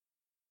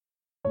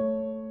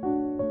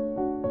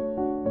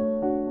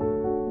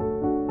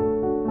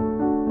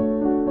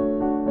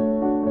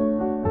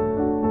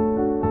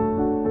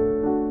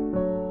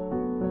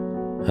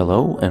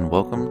Hello and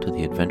welcome to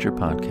the Adventure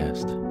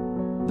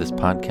Podcast. This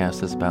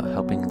podcast is about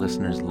helping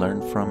listeners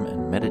learn from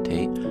and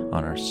meditate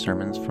on our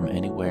sermons from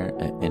anywhere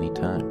at any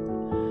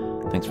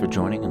time. Thanks for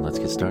joining and let's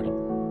get started.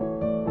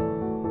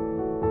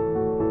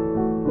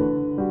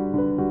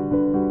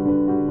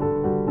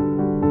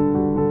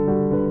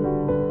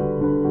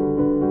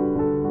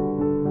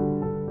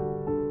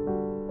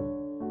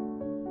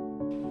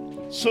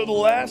 So the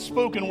last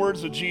spoken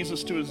words of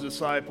Jesus to his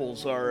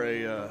disciples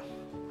are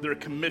they're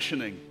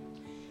commissioning.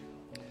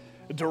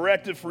 A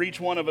directive for each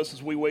one of us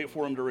as we wait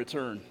for him to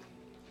return.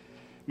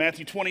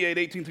 Matthew 28,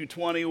 18 through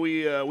 20,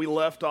 we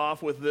left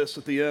off with this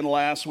at the end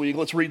last week.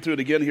 Let's read through it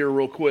again here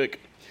real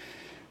quick.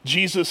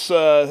 Jesus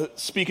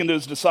speaking to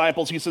his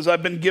disciples, he says,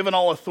 I've been given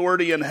all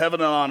authority in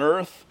heaven and on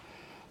earth.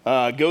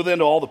 Go then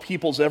to all the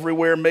peoples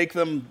everywhere, make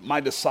them my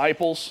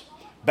disciples.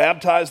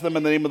 Baptize them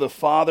in the name of the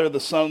Father, the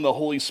Son, and the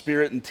Holy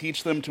Spirit, and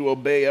teach them to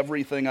obey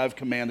everything I've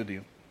commanded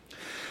you.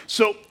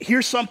 So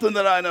here's something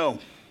that I know.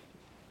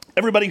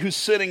 Everybody who's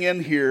sitting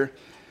in here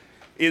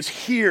is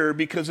here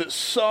because at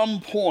some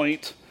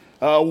point,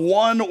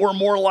 one or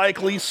more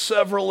likely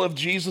several of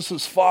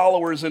Jesus'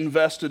 followers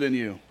invested in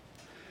you.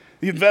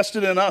 He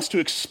invested in us to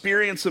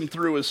experience him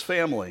through his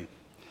family.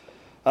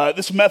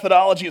 This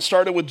methodology, it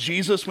started with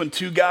Jesus when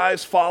two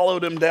guys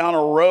followed him down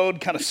a road,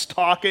 kind of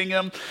stalking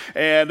him,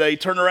 and he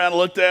turned around and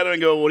looked at him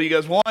and go, what do you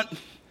guys want?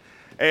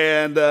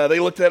 And they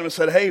looked at him and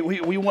said, hey,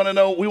 we want to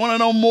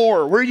know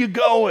more. Where are you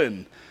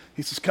going?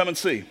 He says, come and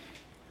see.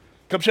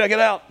 Come check it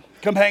out.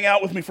 Come hang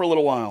out with me for a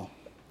little while.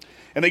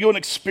 And they go and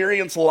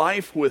experience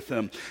life with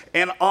him.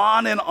 And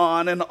on and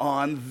on and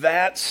on,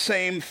 that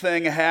same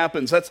thing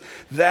happens.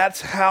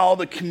 That's how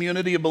the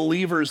community of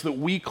believers that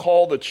we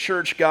call the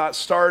church got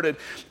started.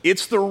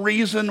 It's the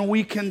reason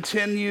we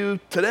continue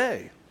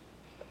today.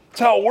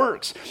 That's how it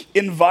works.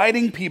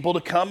 Inviting people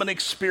to come and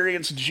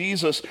experience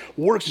Jesus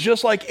works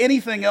just like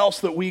anything else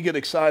that we get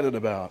excited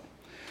about.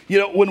 You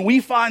know, when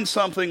we find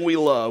something we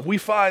love, we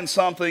find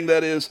something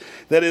that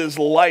is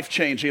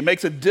life-changing. It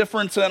makes a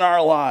difference in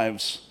our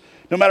lives.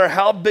 No matter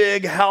how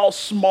big, how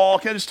small,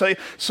 can I just tell you,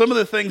 some of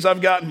the things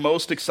I've gotten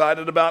most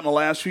excited about in the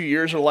last few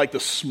years are like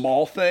the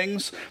small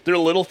things. They're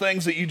little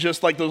things that you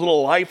just, like those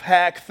little life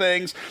hack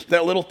things,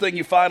 that little thing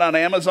you find on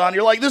Amazon.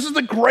 You're like, this is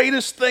the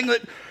greatest thing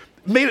that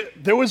made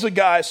it. There was a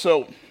guy,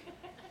 so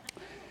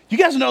you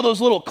guys know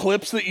those little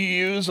clips that you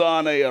use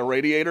on a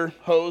radiator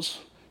hose?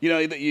 You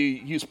know, that you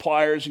use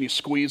pliers and you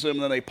squeeze them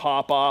and then they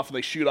pop off and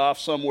they shoot off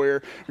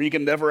somewhere or you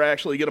can never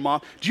actually get them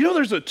off. Do you know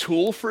there's a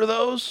tool for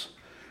those?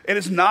 And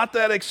it's not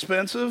that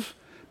expensive.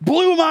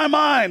 Blew my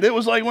mind. It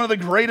was like one of the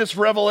greatest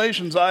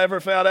revelations I ever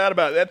found out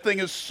about. That thing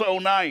is so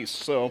nice.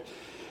 So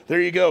there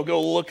you go.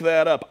 Go look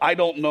that up. I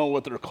don't know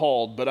what they're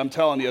called, but I'm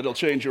telling you, it'll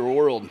change your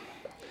world.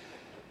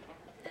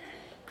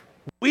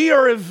 We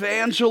are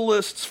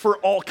evangelists for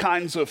all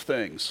kinds of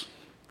things.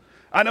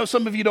 I know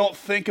some of you don't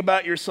think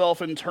about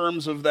yourself in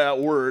terms of that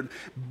word,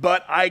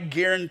 but I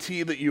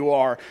guarantee that you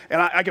are.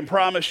 And I can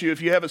promise you,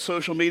 if you have a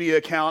social media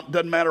account,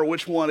 doesn't matter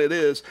which one it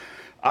is,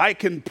 I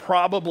can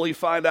probably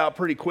find out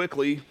pretty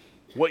quickly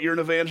what you're an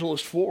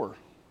evangelist for.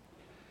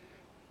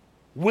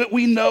 What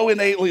we know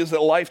innately is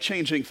that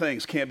life-changing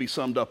things can't be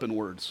summed up in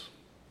words,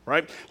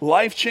 right?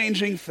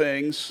 Life-changing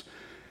things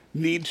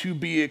need to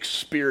be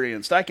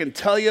experienced. I can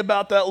tell you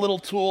about that little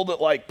tool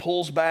that like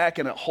pulls back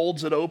and it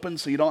holds it open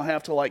so you don't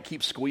have to like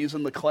keep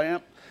squeezing the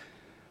clamp.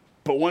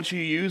 But once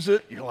you use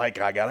it, you're like,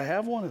 I gotta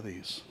have one of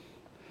these.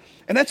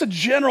 And that's a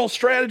general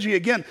strategy,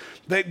 again,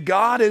 that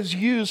God has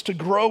used to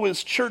grow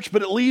his church,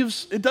 but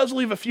it does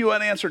leave a few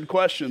unanswered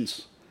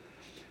questions.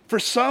 For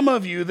some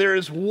of you, there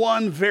is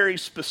one very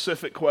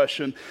specific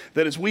question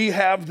that as we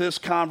have this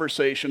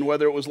conversation,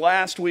 whether it was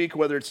last week,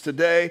 whether it's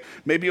today,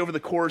 maybe over the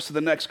course of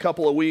the next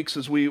couple of weeks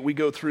as we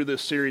go through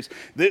this series,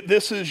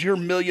 this is your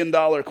 $1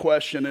 million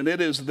question, and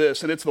it is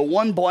this, and it's the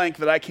one blank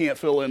that I can't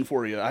fill in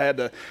for you. I had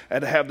to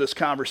have this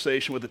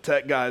conversation with the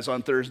tech guys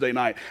on Thursday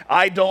night.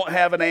 I don't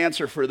have an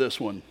answer for this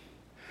one.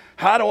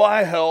 How do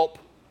I help?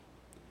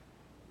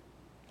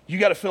 You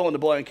got to fill in the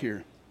blank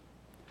here.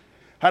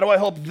 How do I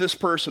help this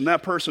person,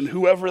 that person,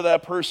 whoever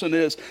that person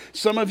is?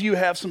 Some of you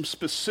have some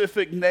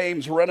specific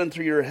names running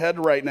through your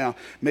head right now.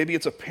 Maybe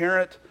it's a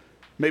parent,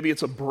 maybe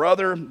it's a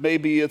brother,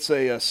 maybe it's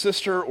a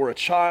sister or a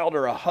child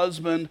or a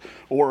husband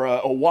or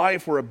a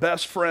wife or a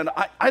best friend.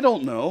 I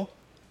don't know.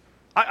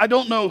 I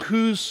don't know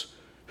whose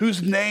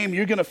name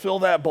you're going to fill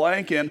that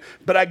blank in,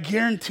 but I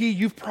guarantee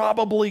you've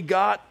probably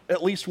got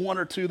at least one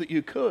or two that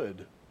you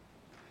could.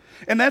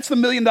 And that's the $1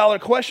 million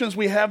question as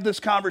we have this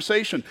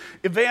conversation.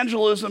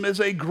 Evangelism is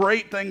a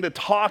great thing to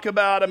talk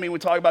about. I mean, we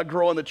talk about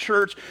growing the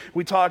church.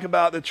 We talk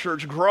about the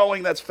church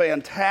growing. That's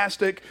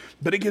fantastic.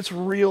 But it gets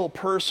real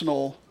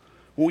personal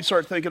when we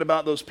start thinking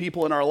about those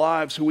people in our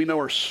lives who we know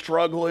are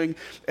struggling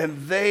and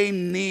they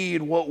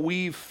need what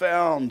we've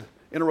found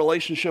in a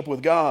relationship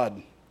with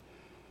God.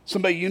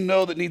 Somebody you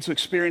know that needs to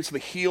experience the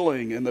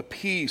healing and the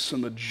peace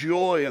and the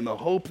joy and the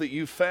hope that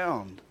you've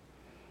found.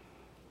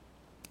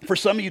 For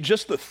some of you,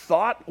 just the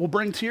thought will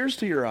bring tears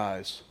to your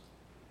eyes.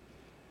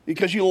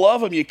 because you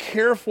love them, you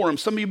care for them.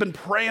 Some of you have been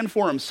praying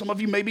for them. Some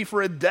of you maybe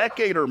for a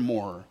decade or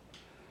more.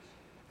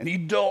 And you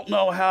don't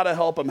know how to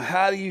help them.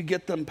 How do you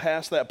get them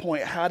past that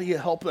point? How do you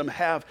help them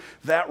have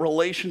that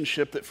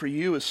relationship that for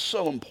you is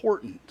so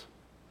important?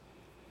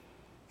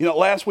 You know,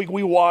 last week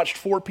we watched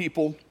 4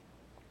 people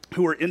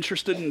who were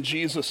interested in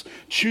Jesus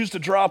choose to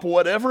drop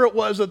whatever it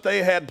was that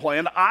they had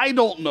planned. I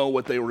don't know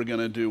what they were going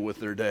to do with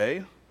their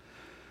day.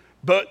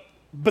 But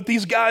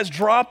these guys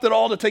dropped it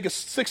all to take a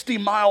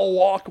 60-mile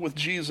walk with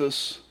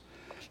Jesus.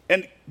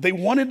 And they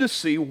wanted to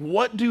see,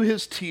 what do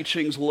his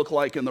teachings look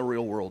like in the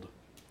real world?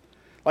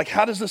 Like,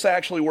 how does this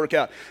actually work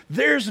out?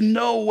 There's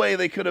no way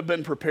they could have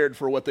been prepared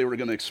for what they were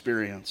going to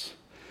experience.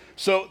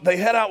 So they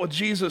head out with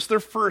Jesus. Their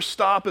first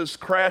stop is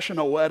crashing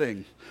a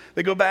wedding.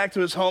 They go back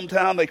to his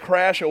hometown, they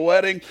crash a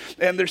wedding,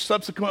 and they're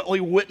subsequently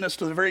witness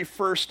to the very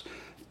first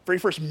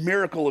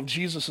miracle of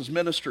Jesus'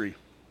 ministry.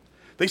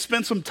 They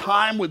spent some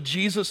time with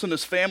Jesus and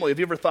his family. Have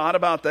you ever thought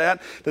about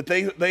that? That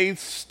they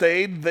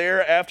stayed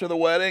there after the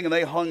wedding and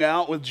they hung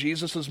out with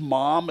Jesus'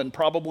 mom and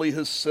probably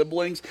his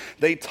siblings.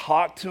 They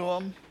talked to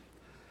him.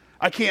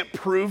 I can't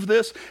prove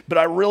this, but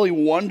I really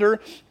wonder,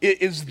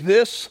 is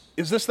this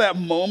that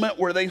moment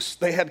where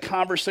they had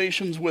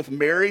conversations with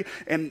Mary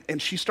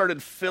and she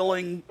started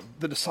filling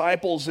the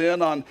disciples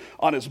in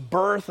on his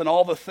birth and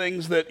all the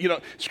things that, you know,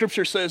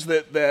 Scripture says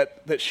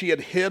that she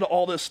had hid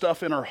all this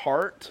stuff in her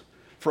heart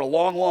for a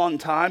long, long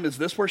time? Is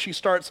this where she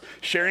starts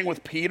sharing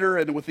with Peter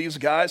and with these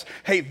guys?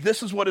 Hey,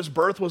 this is what his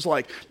birth was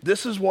like.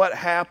 This is what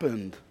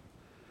happened.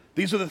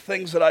 These are the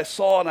things that I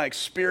saw and I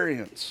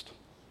experienced.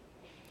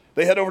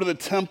 They head over to the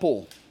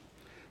temple.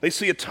 They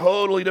see a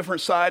totally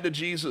different side to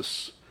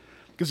Jesus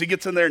because he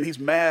gets in there and he's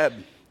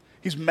mad.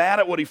 He's mad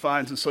at what he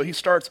finds, and so he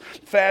starts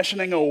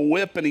fashioning a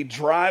whip and he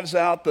drives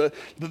out the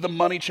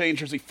money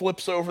changers. He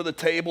flips over the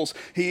tables.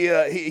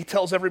 He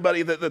tells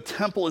everybody that the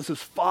temple is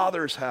his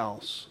Father's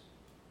house.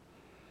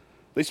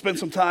 They spend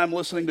some time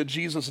listening to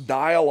Jesus'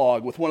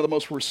 dialogue with one of the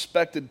most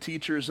respected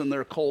teachers in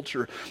their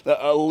culture,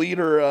 a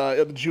leader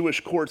of the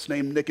Jewish courts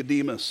named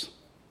Nicodemus.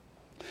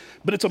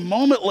 But it's a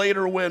moment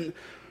later when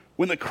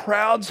the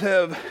crowds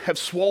have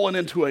swollen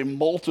into a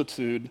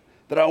multitude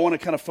that I want to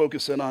kind of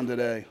focus in on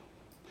today.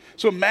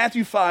 So in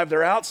Matthew 5,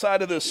 they're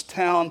outside of this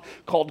town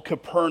called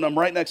Capernaum,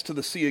 right next to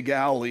the Sea of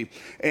Galilee.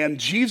 And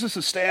Jesus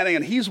is standing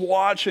and he's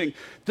watching.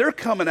 They're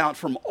coming out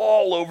from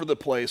all over the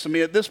place. I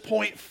mean, at this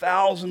point,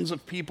 thousands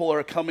of people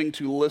are coming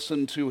to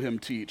listen to him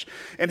teach.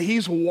 And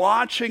he's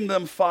watching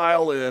them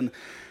file in.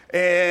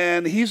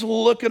 And he's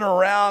looking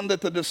around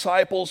at the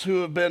disciples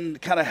who have been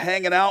kind of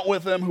hanging out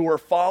with him, who are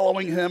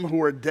following him,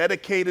 who are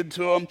dedicated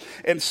to him.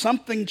 And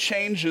something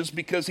changes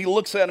because he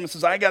looks at him and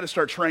says, I got to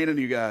start training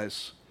you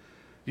guys.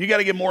 You got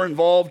to get more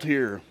involved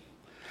here.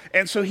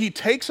 And so he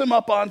takes them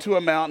up onto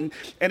a mountain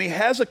and he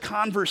has a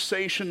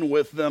conversation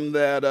with them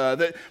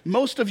that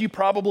most of you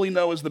probably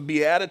know as the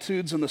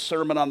Beatitudes and the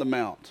Sermon on the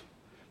Mount.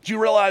 Do you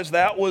realize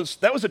that was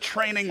a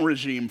training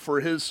regime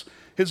for his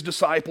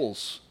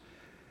disciples?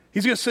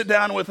 He's going to sit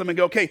down with them and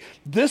go, okay,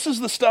 this is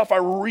the stuff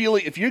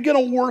if you're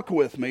going to work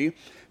with me,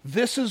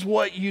 this is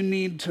what you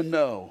need to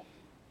know.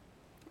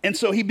 And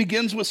so he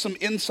begins with some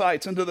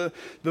insights into the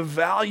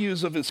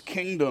values of his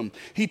kingdom.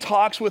 He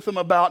talks with them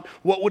about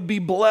what would be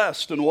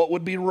blessed and what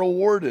would be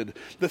rewarded,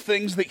 the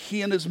things that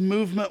he and his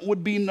movement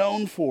would be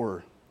known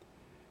for.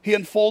 He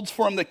unfolds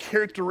for them the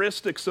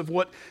characteristics of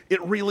what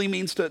it really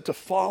means to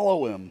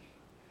follow him.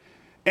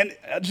 And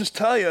I'll just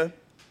tell you,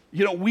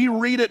 you know, we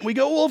read it and we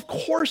go, well, of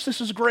course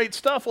this is great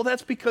stuff. Well,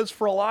 that's because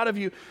for a lot of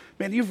you,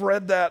 man, you've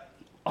read that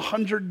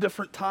 100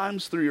 different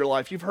times through your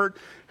life. You've heard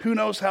who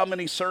knows how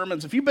many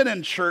sermons. If you've been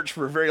in church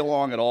for very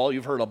long at all,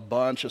 you've heard a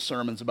bunch of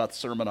sermons about the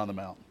Sermon on the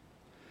Mount.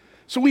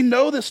 So we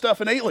know this stuff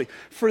innately.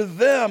 For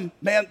them,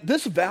 man,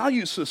 this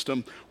value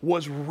system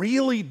was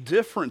really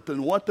different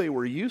than what they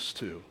were used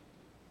to.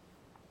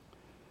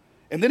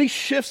 And then he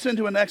shifts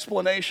into an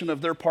explanation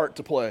of their part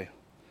to play.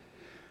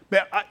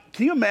 Man,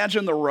 can you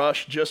imagine the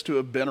rush just to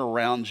have been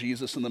around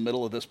Jesus in the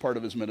middle of this part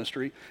of his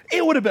ministry?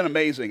 It would have been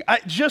amazing.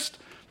 Just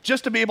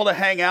to be able to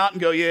hang out and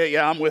go,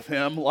 yeah, I'm with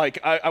him.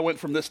 Like, I went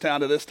from this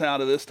town to this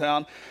town to this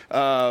town.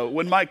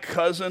 When my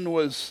cousin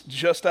was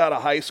just out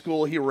of high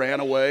school, he ran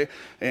away,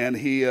 and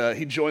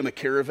he joined the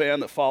caravan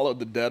that followed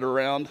the dead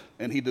around,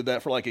 and he did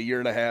that for like a year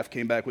and a half,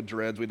 came back with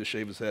dreads, we had to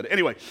shave his head.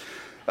 Anyway,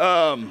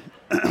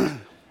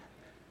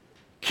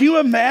 can you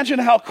imagine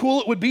how cool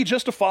it would be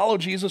just to follow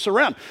Jesus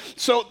around?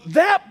 So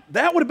that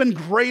would have been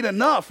great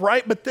enough,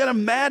 right? But then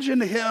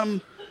imagine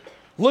him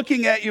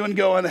looking at you and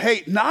going,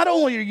 hey, not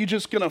only are you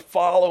just going to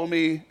follow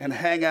me and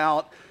hang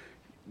out,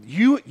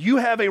 you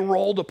have a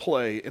role to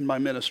play in my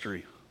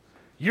ministry.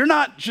 You're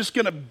not just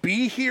going to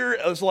be here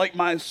as like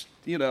my,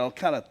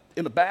 kind of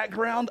in the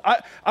background.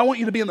 I want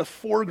you to be in the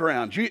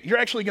foreground. You're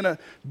actually going to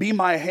be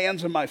my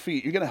hands and my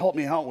feet. You're going to help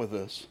me out with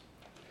this.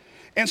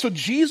 And so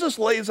Jesus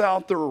lays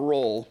out their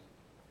role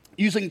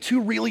using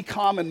 2 really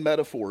common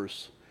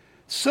metaphors,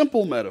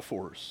 simple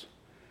metaphors.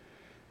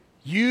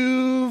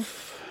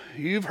 You've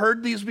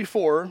heard these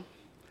before.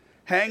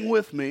 Hang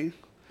with me,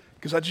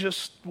 because I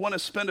just want to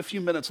spend a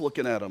few minutes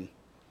looking at them.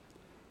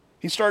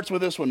 He starts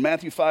with this one,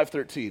 Matthew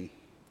 5:13.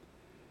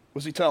 What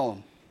does he tell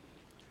them?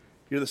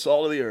 You're the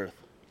salt of the earth.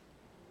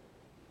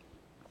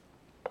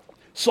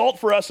 Salt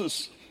for us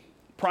is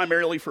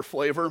primarily for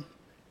flavor.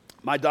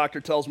 My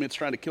doctor tells me it's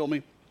trying to kill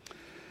me.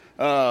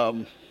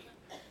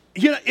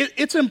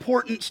 Its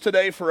importance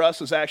today for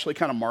us is actually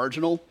kind of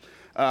marginal.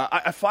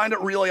 I find it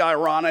really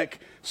ironic.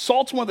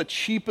 Salt's one of the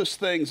cheapest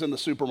things in the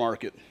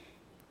supermarket,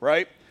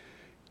 right?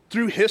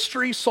 Through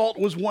history, salt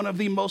was one of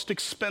the most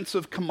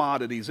expensive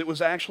commodities. It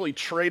was actually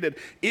traded.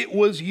 It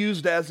was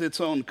used as its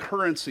own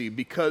currency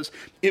because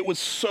it was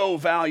so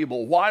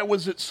valuable. Why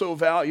was it so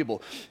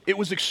valuable? It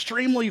was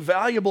extremely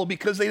valuable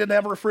because they didn't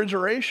have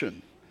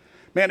refrigeration.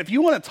 Man, if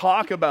you want to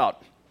talk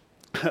about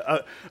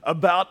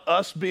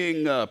us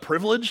being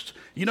privileged,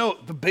 you know,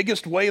 the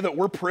biggest way that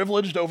we're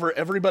privileged over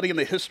everybody in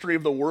the history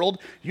of the world,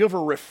 you have a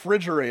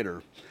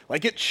refrigerator.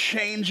 Like, it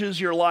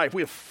changes your life.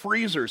 We have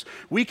freezers.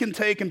 We can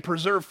take and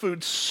preserve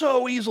food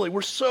so easily.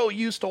 We're so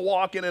used to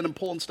walking in and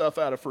pulling stuff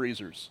out of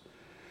freezers.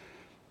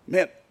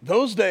 Man,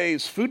 those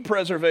days, food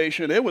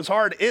preservation, it was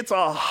hard. It's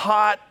a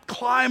hot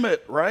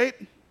climate, right?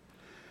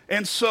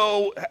 And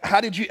so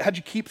how'd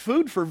you keep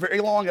food for very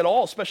long at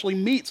all, especially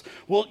meats?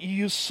 Well, you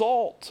use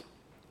salt.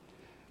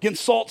 Again,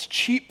 salt's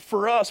cheap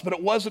for us, but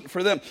it wasn't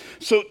for them.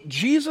 So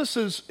Jesus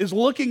is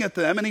looking at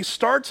them, and he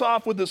starts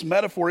off with this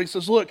metaphor. He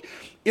says, look,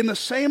 in the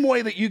same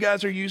way that you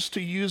guys are used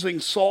to using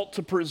salt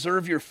to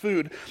preserve your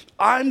food,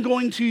 I'm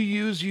going to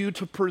use you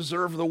to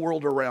preserve the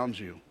world around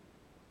you.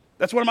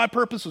 That's one of my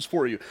purposes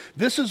for you.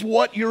 This is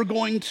what you're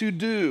going to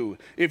do.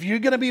 If you're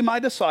going to be my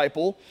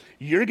disciple,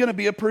 you're going to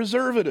be a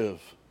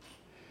preservative.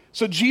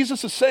 So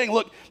Jesus is saying,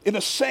 look, in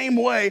the same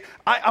way,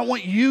 I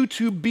want you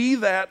to be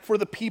that for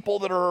the people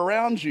that are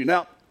around you.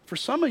 Now, for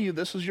some of you,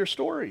 this is your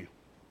story.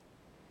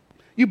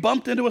 You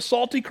bumped into a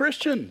salty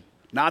Christian.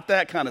 Not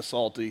that kind of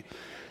salty.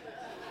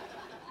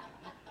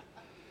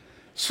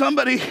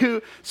 Somebody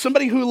who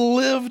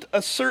lived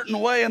a certain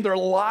way and their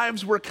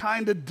lives were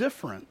kind of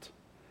different.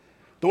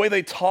 The way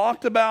they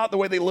talked about, the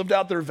way they lived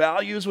out their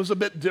values was a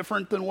bit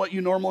different than what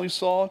you normally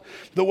saw.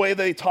 The way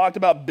they talked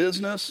about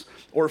business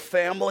or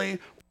family,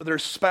 their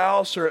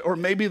spouse, or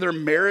maybe their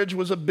marriage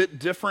was a bit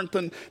different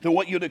than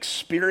what you'd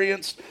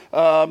experienced.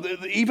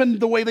 Even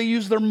the way they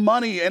used their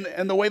money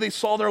and the way they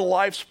saw their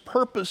life's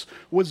purpose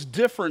was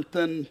different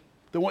than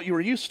what you were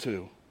used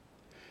to.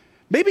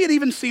 Maybe it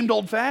even seemed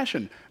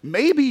old-fashioned.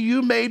 Maybe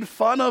you made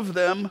fun of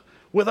them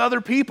with other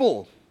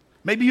people.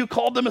 Maybe you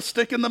called them a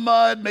stick in the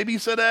mud. Maybe you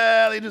said,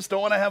 they just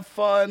don't want to have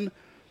fun.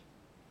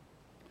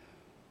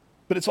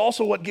 But it's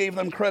also what gave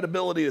them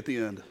credibility at the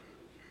end.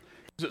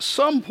 Because at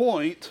some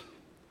point,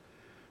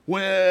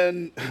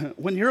 when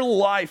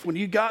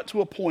you got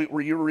to a point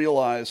where you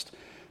realized,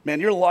 man,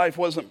 your life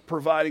wasn't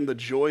providing the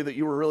joy that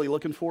you were really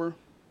looking for,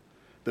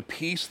 the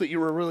peace that you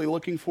were really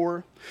looking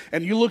for,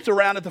 and you looked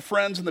around at the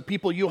friends and the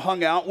people you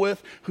hung out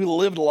with who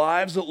lived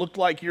lives that looked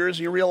like yours,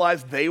 and you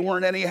realized they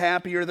weren't any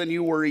happier than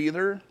you were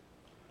either,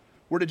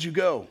 where did you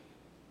go?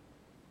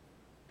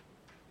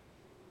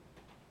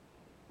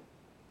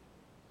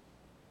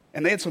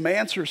 And they had some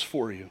answers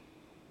for you.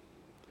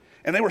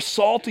 And they were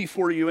salty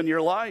for you in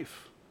your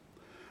life.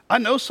 I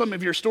know some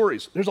of your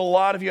stories. There's a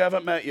lot of you I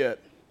haven't met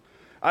yet.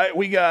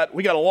 We got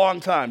a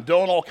long time.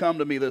 Don't all come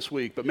to me this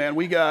week. But man,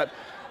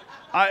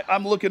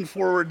 I'm looking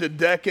forward to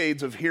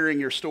decades of hearing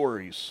your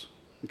stories.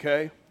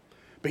 Okay?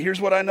 But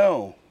here's what I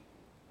know.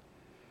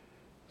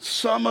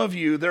 Some of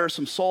you, there are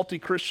some salty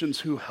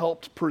Christians who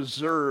helped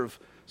preserve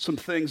some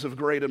things of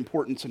great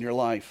importance in your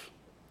life.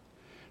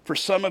 For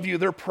some of you,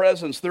 their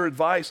presence, their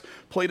advice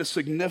played a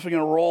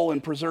significant role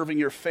in preserving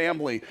your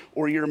family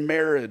or your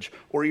marriage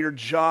or your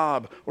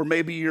job or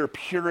maybe your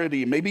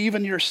purity, maybe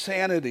even your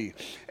sanity.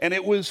 And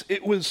it was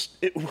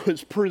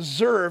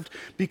preserved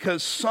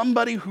because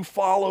somebody who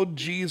followed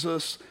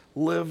Jesus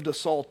lived a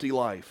salty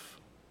life.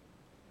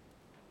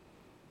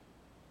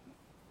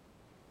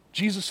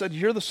 Jesus said,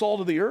 you're the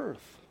salt of the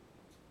earth.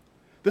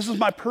 This is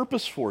my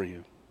purpose for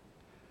you.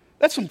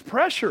 That's some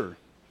pressure,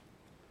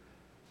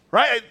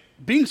 right?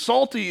 Being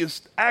salty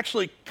is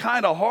actually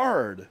kind of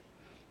hard.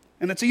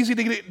 And it's easy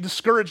to get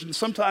discouraged, and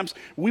sometimes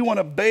we want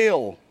to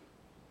bail.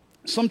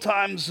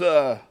 Sometimes,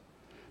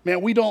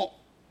 we don't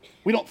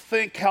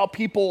think how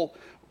people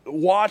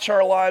watch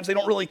our lives. They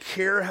don't really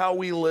care how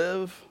we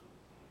live,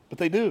 but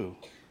they do.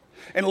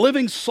 And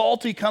living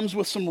salty comes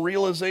with some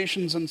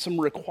realizations and some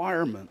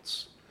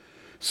requirements.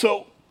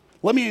 So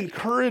let me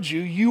encourage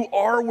you, you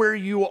are where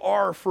you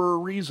are for a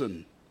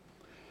reason.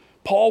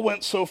 Paul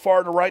went so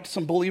far to write to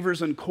some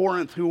believers in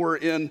Corinth who were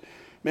in,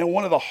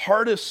 one of the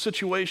hardest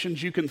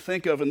situations you can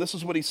think of. And this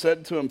is what he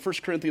said to them, 1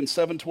 Corinthians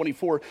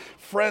 7:24.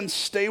 Friends,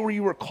 stay where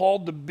you were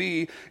called to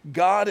be.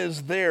 God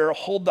is there.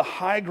 Hold the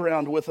high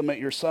ground with him at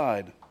your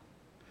side.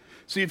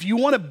 See, if you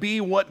want to be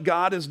what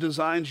God has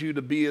designed you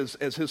to be as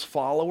his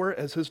follower,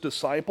 as his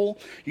disciple,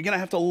 you're going to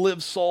have to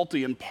live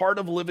salty. And part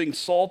of living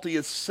salty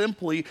is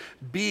simply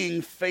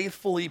being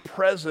faithfully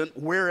present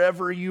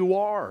wherever you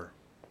are.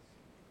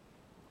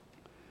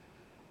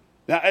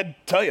 Now, I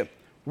tell you,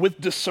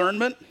 with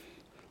discernment,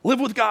 live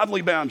with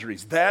godly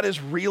boundaries. That is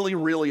really,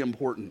 really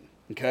important.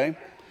 okay?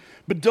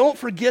 But don't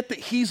forget that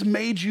he's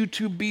made you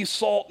to be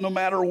salt no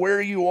matter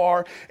where you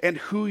are and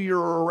who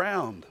you're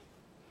around.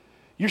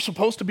 You're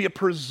supposed to be a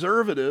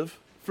preservative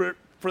for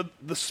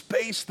the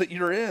space that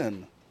you're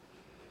in.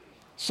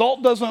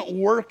 Salt doesn't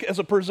work as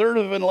a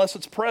preservative unless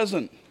it's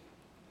present.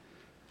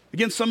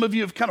 Again, some of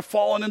you have kind of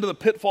fallen into the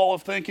pitfall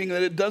of thinking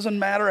that it doesn't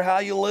matter how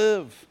you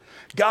live.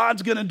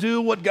 God's going to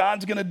do what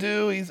God's going to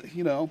do.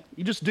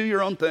 You just do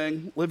your own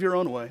thing, live your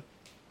own way.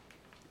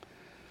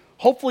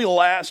 Hopefully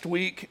last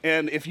week,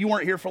 and if you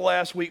weren't here for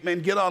last week,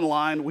 man, get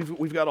online.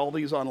 We've got all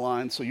these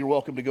online, so you're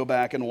welcome to go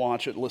back and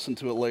watch it, listen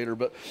to it later.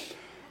 But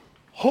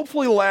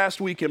hopefully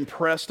last week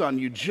impressed on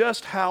you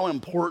just how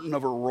important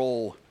of a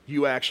role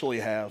you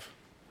actually have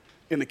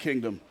in the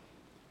kingdom,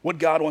 what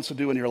God wants to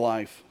do in your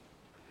life.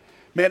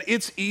 Man,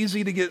 it's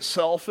easy to get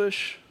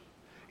selfish.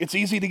 It's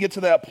easy to get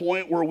to that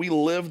point where we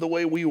live the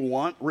way we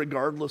want,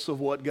 regardless of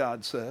what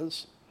God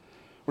says.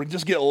 We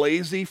just get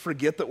lazy,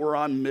 forget that we're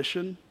on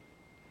mission.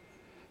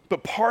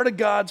 But part of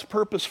God's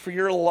purpose for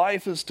your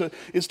life is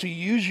to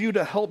use you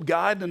to help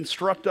guide and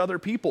instruct other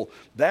people.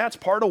 That's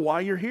part of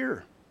why you're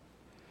here,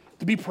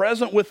 to be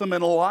present with them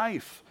in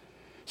life.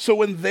 So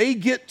when they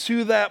get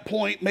to that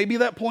point, maybe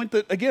that point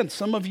that, again,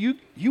 some of you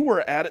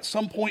were at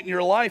some point in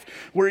your life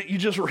where you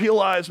just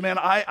realize, man,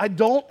 I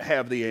don't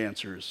have the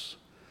answers.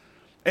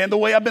 And the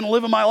way I've been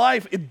living my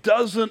life, it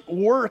doesn't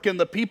work. And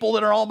the people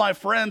that are all my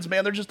friends,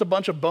 man, they're just a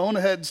bunch of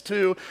boneheads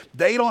too.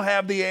 They don't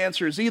have the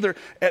answers either.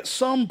 At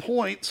some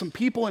point, some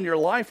people in your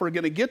life are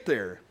going to get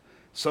there.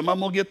 Some of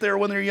them will get there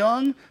when they're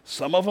young.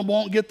 Some of them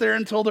won't get there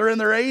until they're in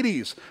their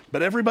 80s.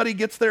 But everybody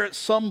gets there at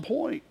some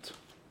point.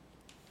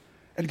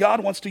 And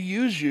God wants to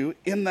use you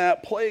in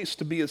that place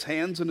to be his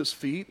hands and his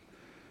feet,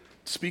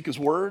 to speak his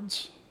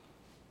words.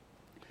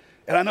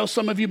 And I know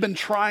some of you have been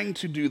trying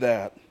to do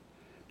that.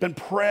 Been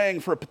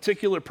praying for a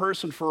particular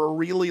person for a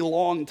really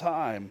long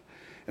time,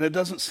 and it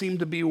doesn't seem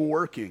to be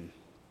working.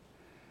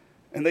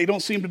 And they don't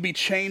seem to be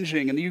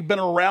changing, and you've been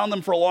around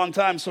them for a long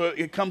time, so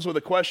it comes with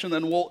a question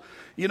then, well,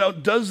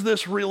 does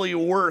this really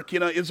work?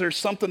 Is there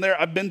something there?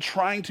 I've been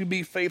trying to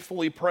be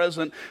faithfully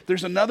present.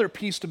 There's another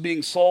piece to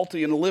being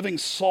salty, and living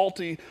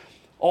salty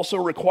also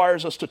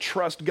requires us to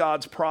trust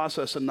God's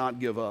process and not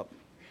give up.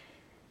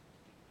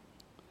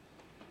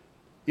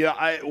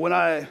 When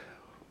I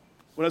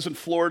was in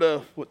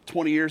Florida,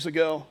 20 years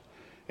ago,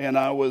 and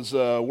I was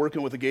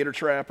working with the gator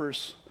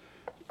trappers,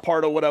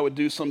 part of what I would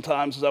do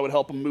sometimes is I would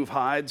help them move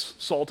hides,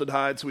 salted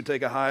hides. So we'd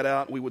take a hide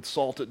out, and we would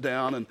salt it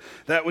down, and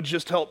that would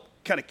just help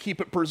kind of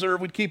keep it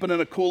preserved. We'd keep it in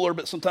a cooler,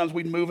 but sometimes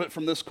we'd move it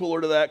from this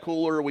cooler to that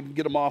cooler, or we'd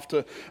get them off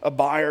to a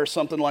buyer or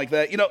something like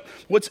that.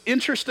 What's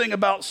interesting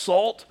about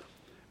salt,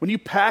 when you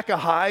pack a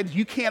hide,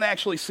 you can't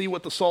actually see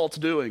what the salt's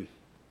doing.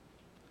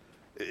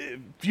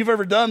 If you've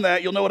ever done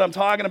that, you'll know what I'm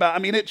talking about. I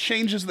mean, it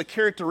changes the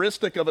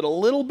characteristic of it a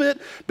little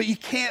bit, but you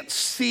can't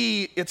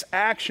see its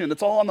action.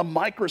 It's all on the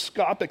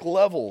microscopic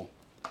level.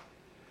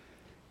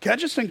 Can I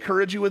just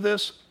encourage you with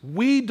this?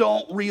 We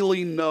don't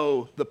really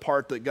know the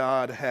part that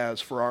God has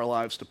for our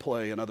lives to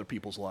play in other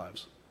people's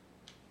lives.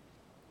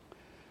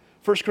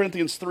 1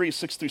 Corinthians 3,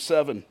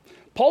 6-7.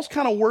 Paul's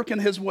kind of working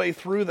his way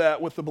through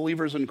that with the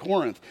believers in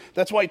Corinth.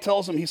 That's why he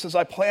tells them, he says,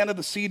 I planted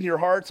the seed in your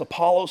hearts,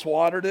 Apollos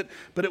watered it,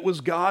 but it was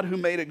God who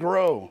made it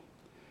grow.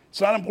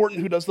 It's not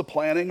important who does the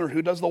planting or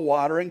who does the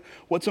watering.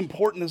 What's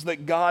important is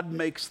that God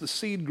makes the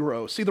seed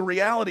grow. See, the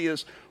reality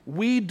is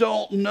we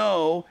don't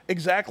know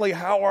exactly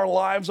how our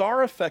lives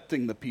are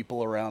affecting the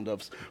people around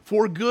us,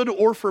 for good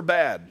or for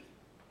bad.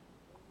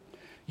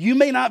 You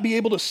may not be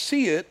able to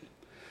see it,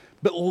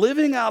 but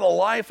living out a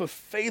life of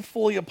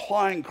faithfully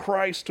applying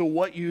Christ to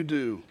what you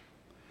do,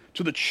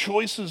 to the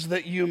choices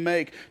that you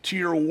make, to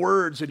your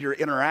words and your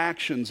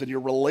interactions and your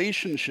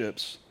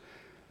relationships.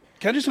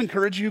 Can I just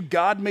encourage you,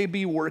 God may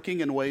be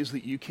working in ways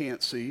that you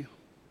can't see.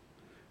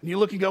 And you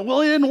look and go,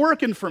 well, it isn't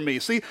working for me.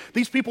 See,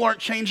 these people aren't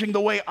changing the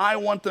way I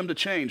want them to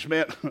change.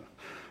 Man,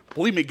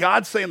 believe me,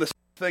 God's saying the same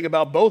thing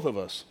about both of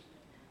us.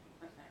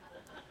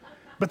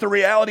 But the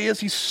reality is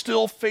he's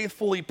still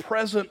faithfully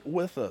present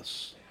with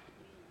us.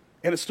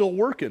 And it's still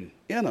working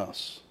in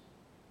us.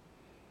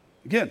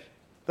 Again,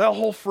 that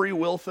whole free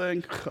will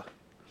thing,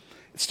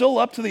 it's still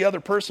up to the other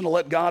person to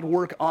let God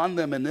work on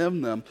them and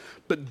in them.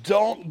 But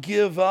don't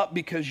give up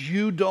because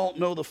you don't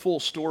know the full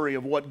story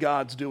of what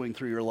God's doing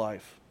through your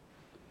life.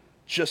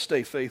 Just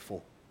stay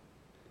faithful.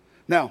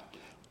 Now,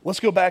 let's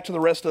go back to the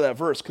rest of that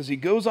verse, because he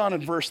goes on in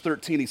verse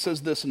 13. He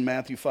says this in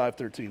Matthew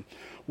 5:13.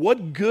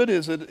 What good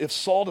is it if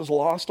salt has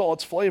lost all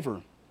its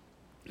flavor?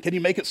 Can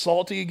you make it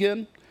salty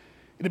again?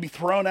 It'll be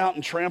thrown out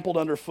and trampled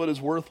underfoot as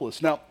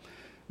worthless. Now,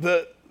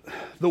 the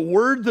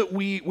word that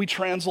we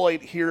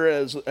translate here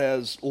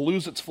as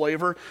lose its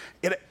flavor,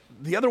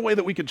 the other way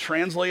that we could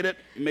translate it,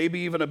 maybe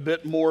even a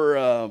bit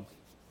more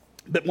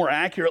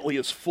accurately,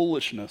 is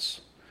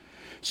foolishness.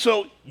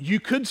 So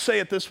you could say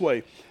it this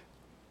way: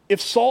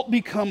 if salt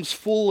becomes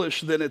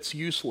foolish, then it's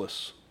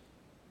useless.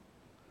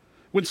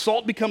 When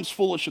salt becomes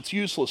foolish, it's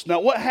useless.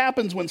 Now, what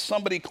happens when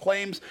somebody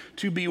claims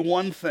to be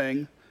one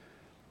thing,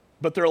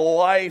 but their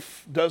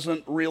life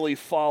doesn't really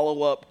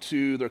follow up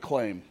to their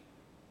claim?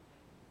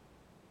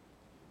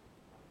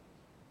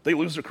 They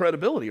lose their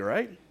credibility,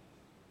 right?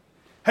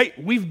 Hey,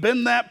 we've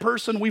been that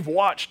person. We've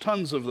watched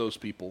tons of those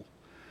people.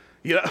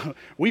 You know,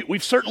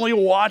 we've certainly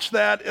watched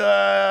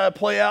that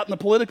play out in the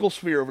political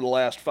sphere over the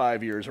last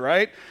 5 years,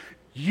 right?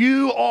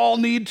 You all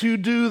need to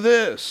do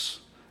this.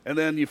 And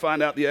then you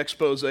find out the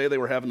expose, they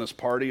were having this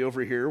party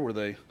over here where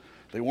they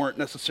weren't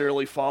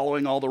necessarily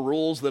following all the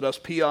rules that us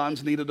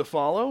peons needed to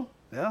follow.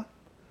 Yeah?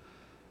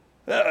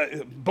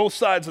 Both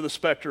sides of the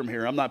spectrum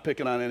here. I'm not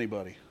picking on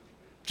anybody.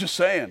 Just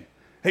saying.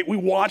 Hey, we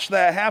watch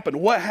that happen.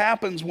 What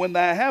happens when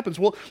that happens?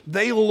 Well,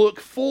 they look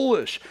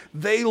foolish.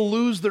 They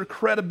lose their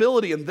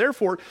credibility, and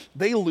therefore,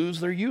 they lose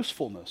their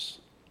usefulness.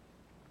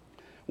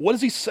 What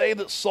does he say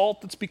that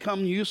salt that's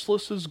become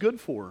useless is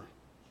good for?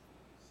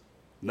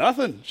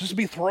 Nothing. Just to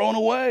be thrown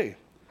away,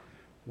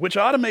 which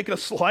ought to make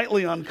us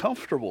slightly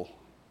uncomfortable.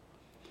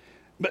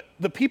 But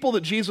the people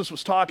that Jesus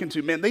was talking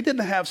to, man, they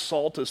didn't have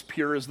salt as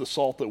pure as the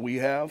salt that we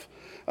have.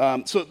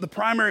 So the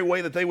primary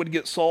way that they would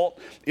get salt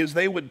is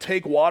they would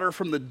take water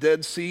from the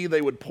Dead Sea,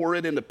 they would pour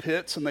it into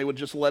pits, and they would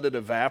just let it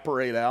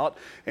evaporate out.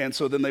 And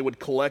so then they would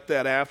collect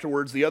that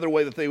afterwards. The other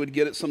way that they would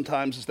get it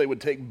sometimes is they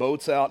would take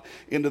boats out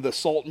into the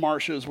salt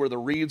marshes where the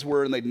reeds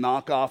were, and they'd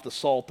knock off the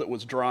salt that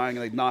was drying,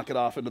 and they'd knock it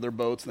off into their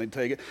boats, and they'd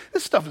take it.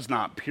 This stuff is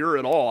not pure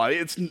at all.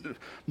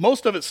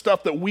 Most of it's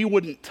stuff that we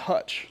wouldn't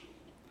touch.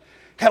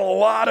 Had a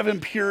lot of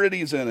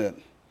impurities in it.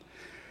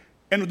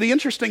 And the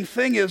interesting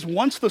thing is,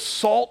 once the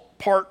salt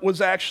part was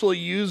actually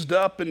used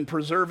up in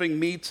preserving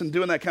meats and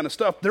doing that kind of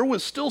stuff, there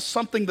was still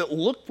something that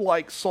looked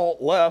like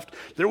salt left.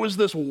 There was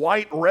this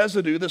white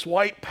residue, this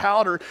white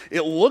powder.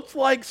 It looked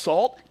like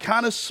salt,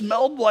 kind of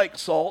smelled like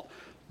salt,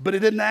 but it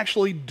didn't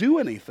actually do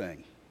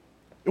anything.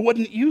 It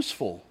wasn't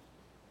useful.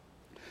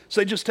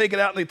 So they just take it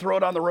out and they throw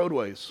it on the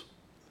roadways.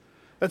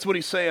 That's what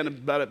he's saying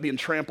about it being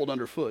trampled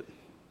underfoot.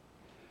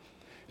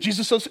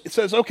 Jesus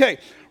says, okay,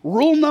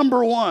 rule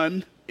number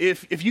one,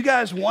 if you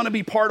guys want to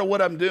be part of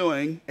what I'm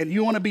doing and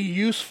you want to be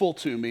useful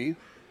to me,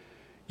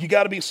 you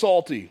got to be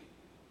salty.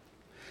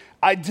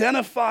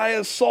 Identify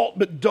as salt,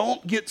 but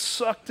don't get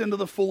sucked into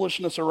the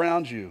foolishness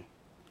around you.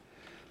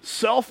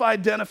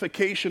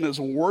 Self-identification is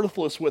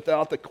worthless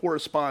without the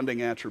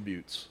corresponding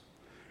attributes.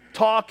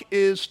 Talk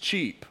is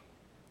cheap,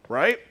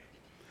 right?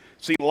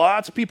 See,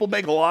 lots of people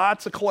make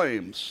lots of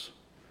claims.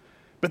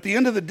 But at the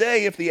end of the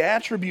day, if the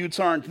attributes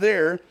aren't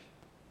there,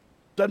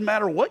 doesn't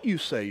matter what you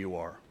say you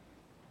are.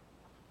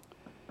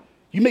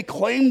 You may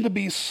claim to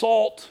be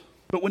salt,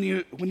 but when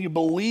you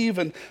believe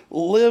and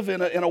live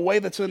in a way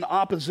that's in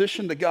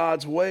opposition to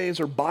God's ways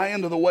or buy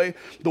into the way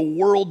the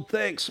world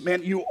thinks,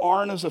 man, you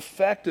aren't as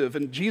effective.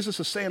 And Jesus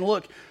is saying,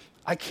 look,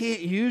 I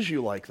can't use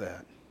you like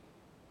that.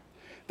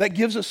 That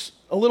gives us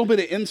a little bit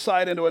of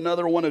insight into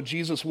another one of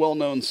Jesus'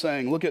 well-known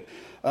saying. Look at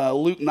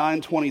Luke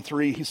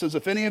 9:23. He says,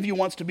 if any of you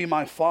wants to be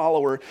my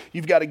follower,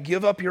 you've got to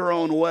give up your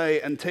own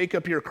way and take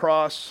up your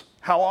cross.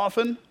 How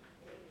often?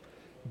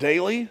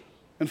 Daily,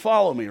 and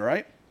follow me,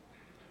 right?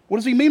 What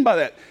does he mean by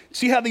that?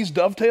 See how these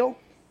dovetail?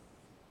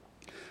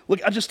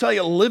 Look, I just tell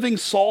you, living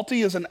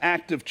salty is an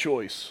active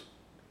choice.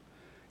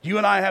 You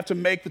and I have to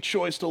make the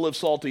choice to live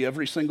salty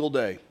every single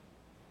day.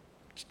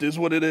 It is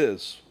what it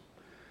is.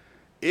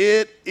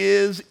 It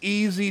is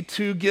easy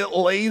to get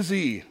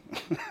lazy.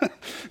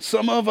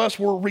 Some of us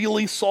were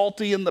really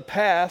salty in the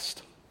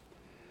past,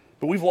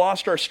 but we've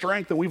lost our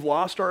strength and we've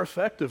lost our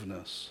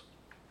effectiveness.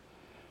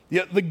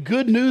 Yet the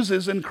good news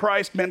is in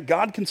Christ, man,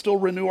 God can still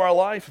renew our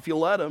life if you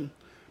let him,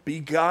 but you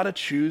got to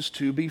choose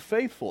to be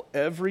faithful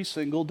every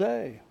single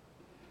day.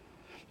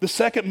 The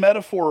second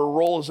metaphor or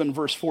role is in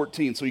verse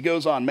 14. So he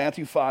goes on,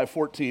 Matthew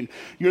 5:14.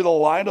 You're the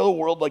light of the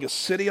world, like a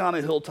city on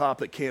a hilltop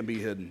that can't be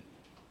hidden.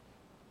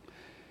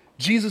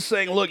 Jesus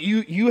saying, look,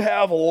 you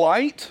have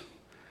light,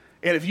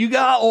 and if you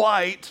got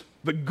light,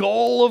 the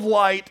goal of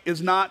light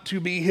is not to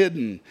be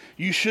hidden.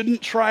 You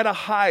shouldn't try to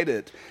hide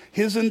it.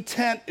 His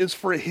intent is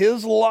for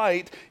his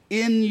light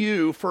in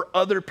you for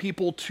other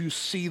people to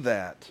see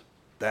that.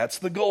 That's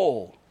the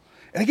goal.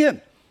 And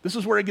again, this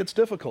is where it gets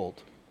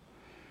difficult.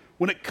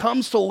 When it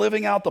comes to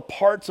living out the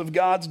parts of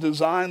God's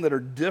design that are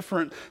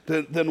different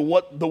than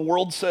what the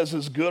world says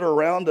is good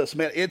around us,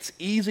 man, it's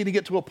easy to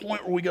get to a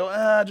point where we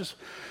go,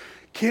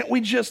 can't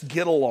we just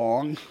get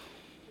along?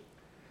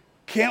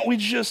 Can't we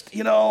just,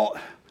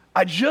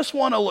 I just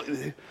want to look.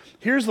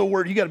 Here's the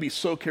word you got to be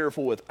so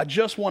careful with. I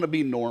just want to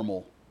be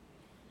normal.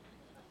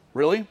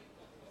 Really?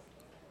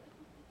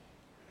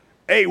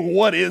 Hey,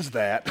 what is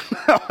that?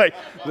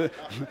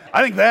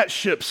 I think that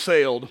ship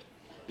sailed.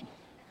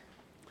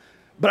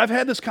 But I've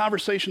had this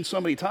conversation so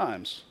many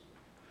times.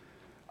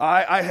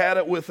 I had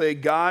it with a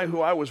guy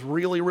who I was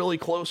really, really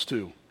close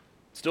to.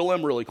 Still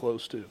am really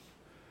close to.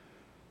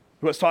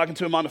 I was talking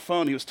to him on the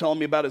phone. He was telling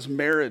me about his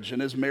marriage,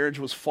 and his marriage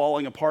was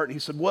falling apart. And he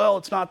said, well,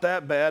 it's not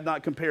that bad,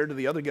 not compared to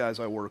the other guys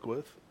I work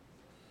with.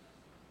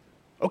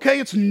 Okay,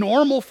 it's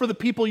normal for the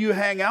people you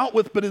hang out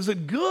with, but is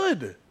it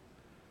good?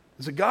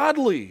 Is it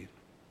godly?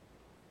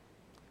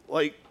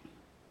 Like,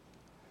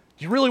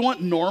 do you really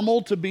want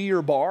normal to be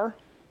your bar?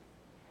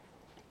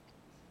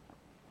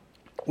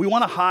 We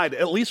want to hide.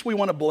 At least we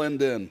want to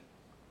blend in.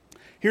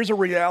 Here's a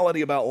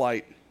reality about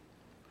light.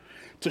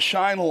 To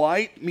shine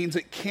light means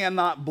it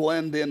cannot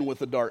blend in with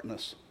the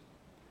darkness.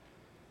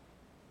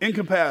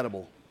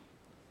 Incompatible.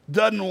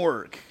 Doesn't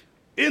work.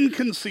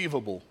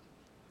 Inconceivable.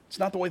 It's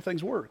not the way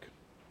things work.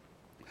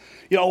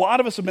 You know, a lot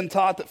of us have been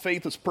taught that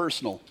faith is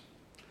personal.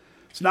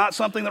 It's not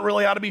something that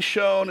really ought to be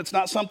shown. It's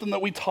not something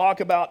that we talk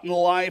about in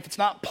life. It's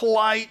not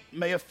polite,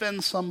 may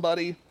offend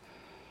somebody.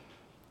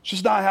 It's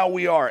just not how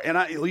we are. And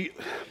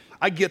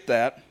I get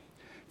that.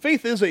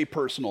 Faith is a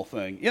personal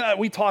thing. You know,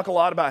 we talk a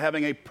lot about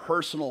having a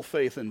personal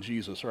faith in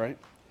Jesus, right?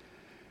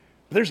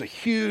 But there's a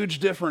huge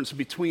difference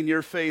between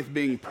your faith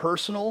being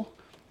personal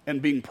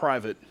and being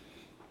private.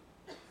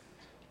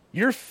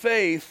 Your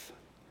faith,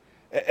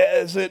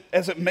 as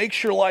it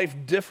makes your life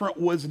different,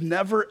 was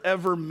never,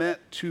 ever meant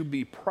to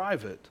be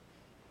private.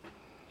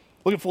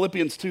 Look at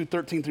Philippians 2,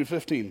 13 through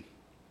 15.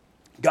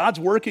 God's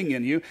working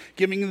in you,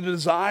 giving you the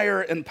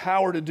desire and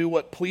power to do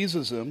what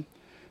pleases him.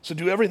 So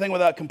do everything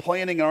without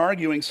complaining and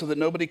arguing so that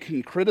nobody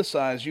can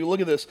criticize you. Look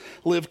at this.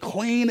 Live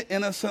clean,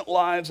 innocent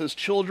lives as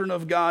children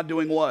of God,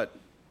 doing what?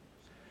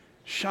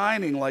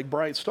 Shining like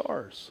bright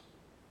stars.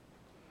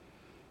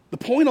 The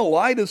point of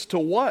light is to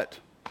what?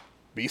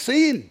 Be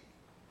seen.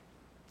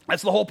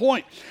 That's the whole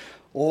point.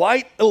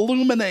 Light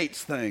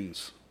illuminates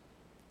things.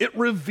 It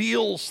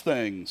reveals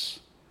things.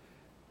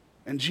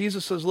 And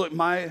Jesus says, look,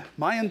 my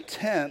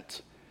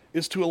intent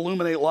is to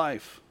illuminate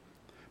life.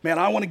 Man,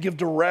 I want to give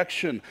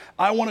direction.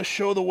 I want to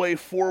show the way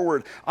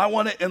forward. I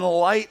want to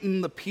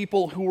enlighten the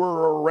people who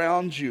are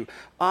around you.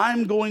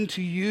 I'm going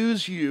to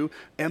use you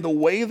and the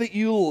way that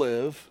you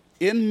live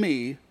in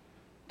me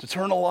to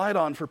turn a light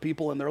on for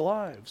people in their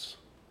lives.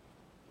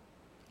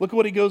 Look at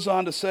what he goes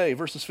on to say,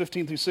 verses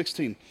 15 through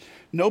 16.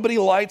 Nobody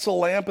lights a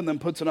lamp and then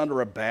puts it under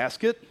a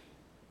basket.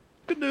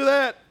 You can do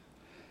that.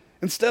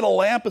 Instead, a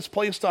lamp is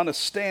placed on a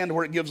stand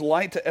where it gives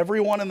light to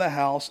everyone in the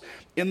house.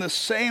 In the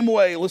same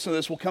way, listen to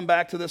this, we'll come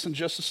back to this in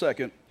just a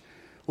second.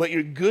 Let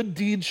your good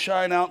deeds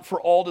shine out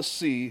for all to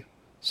see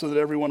so that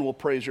everyone will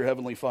praise your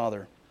heavenly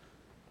Father.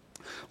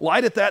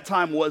 Light at that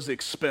time was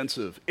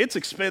expensive. It's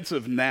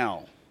expensive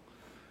now.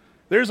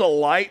 There's a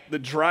light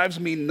that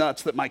drives me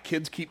nuts that my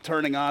kids keep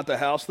turning on at the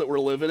house that we're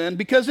living in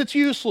because it's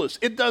useless.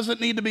 It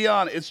doesn't need to be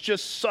on. It's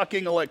just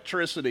sucking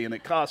electricity and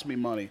it costs me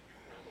money.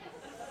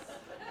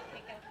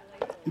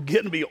 I'm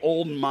getting to be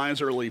old and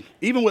miserly.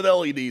 Even with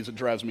LEDs, it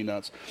drives me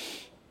nuts.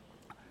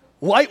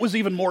 Light was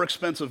even more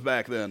expensive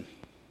back then.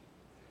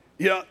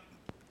 You know,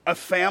 a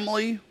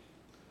family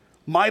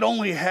might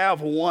only have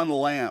one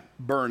lamp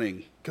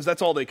burning because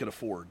that's all they could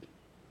afford.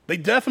 They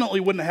definitely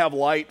wouldn't have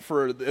light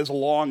for as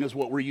long as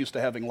what we're used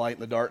to having light in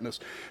the darkness.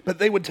 But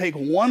they would take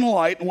one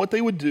light, and what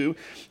they would do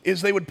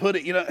is they would put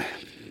it, you know,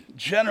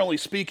 generally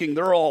speaking,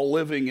 they're all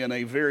living in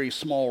a very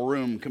small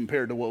room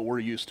compared to what we're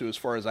used to as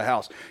far as a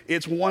house.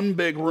 It's one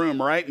big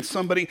room, right? And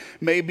somebody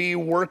may be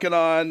working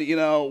on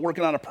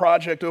a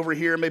project over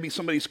here. Maybe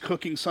somebody's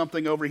cooking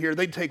something over here.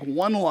 They'd take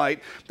one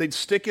light. They'd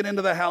stick it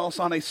into the house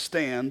on a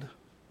stand.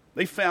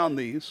 They found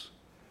these.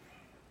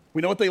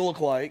 We know what they look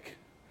like.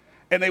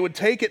 And they would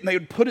take it and they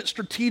would put it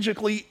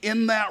strategically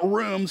in that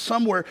room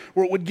somewhere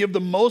where it would give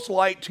the most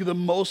light to the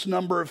most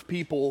number of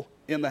people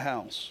in the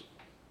house.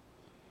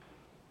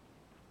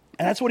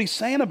 And that's what he's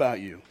saying about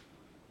you.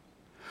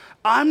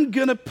 I'm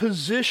going to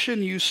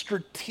position you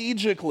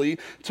strategically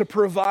to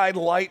provide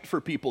light for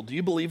people. Do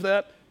you believe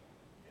that?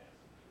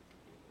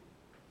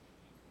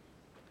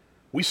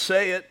 We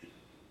say it,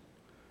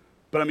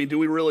 but I mean, do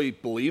we really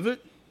believe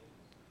it?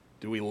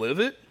 Do we live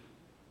it?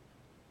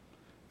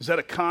 Is that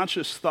a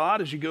conscious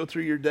thought as you go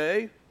through your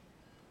day?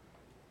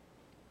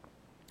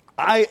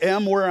 I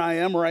am where I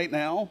am right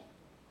now.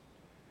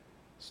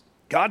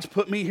 God's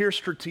put me here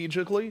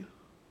strategically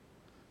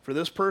for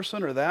this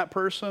person or that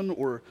person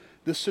or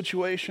this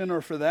situation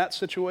or for that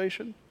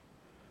situation.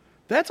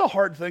 That's a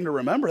hard thing to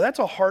remember. That's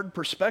a hard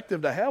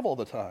perspective to have all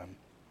the time.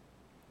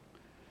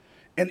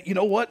 And you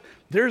know what?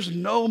 There's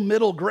no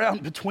middle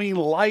ground between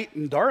light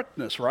and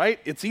darkness, right?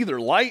 It's either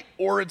light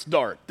or it's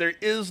dark. There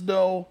is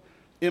no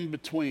in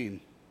between.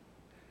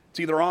 It's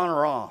either on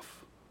or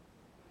off.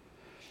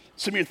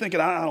 Some of you are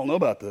thinking, I don't know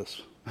about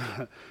this.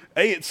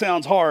 It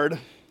sounds hard.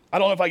 I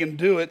don't know if I can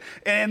do it.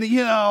 And,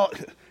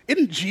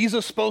 isn't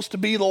Jesus supposed to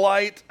be the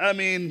light? I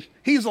mean,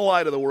 he's the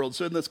light of the world,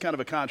 so isn't this kind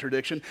of a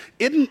contradiction?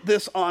 Isn't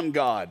this on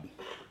God?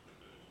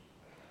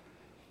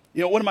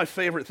 One of my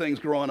favorite things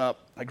growing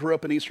up, I grew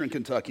up in eastern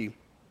Kentucky.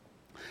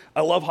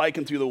 I love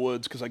hiking through the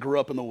woods because I grew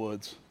up in the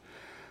woods.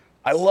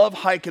 I love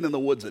hiking in the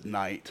woods at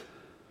night.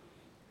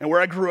 And where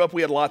I grew up,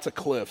 we had lots of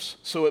cliffs,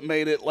 so it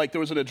made it like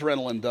there was an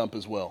adrenaline dump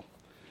as well.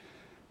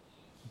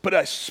 But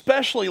I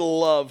especially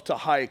loved to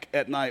hike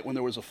at night when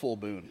there was a full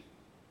moon.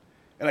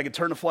 And I could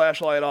turn the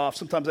flashlight off.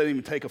 Sometimes I didn't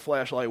even take a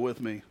flashlight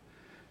with me.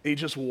 And you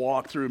just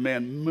walk through,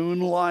 man.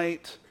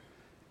 Moonlight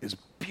is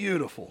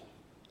beautiful.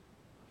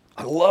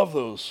 I love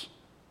those.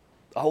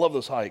 I love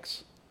those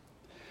hikes.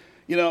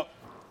 No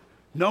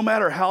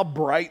matter how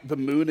bright the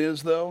moon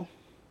is, though,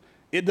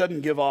 it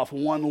doesn't give off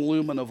one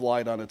lumen of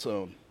light on its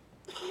own.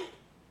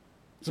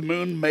 Does the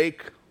moon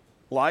make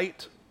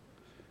light?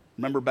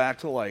 Remember back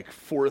to like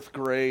fourth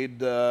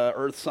grade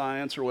earth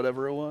science or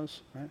whatever it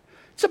was, right?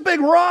 It's a big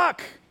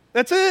rock.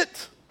 That's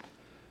it.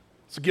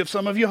 To give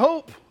some of you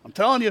hope. I'm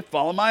telling you,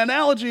 follow my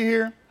analogy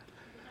here.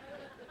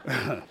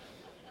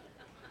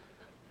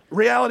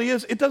 Reality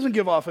is, it doesn't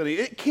give off any,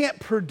 it can't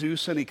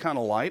produce any kind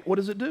of light. What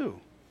does it do?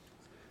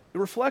 It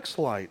reflects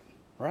light,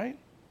 right?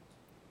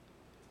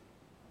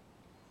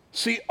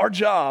 See, our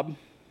job,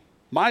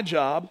 my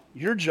job,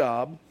 your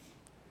job,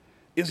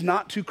 is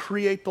not to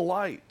create the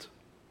light.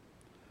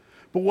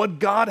 But what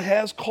God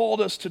has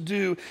called us to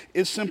do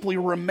is simply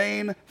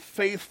remain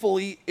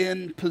faithfully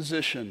in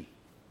position.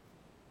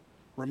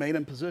 Remain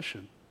in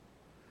position.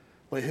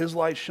 Let His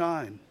light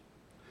shine.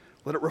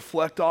 Let it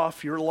reflect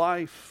off your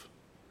life.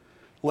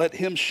 Let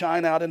Him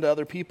shine out into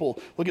other people.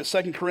 Look at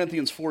 2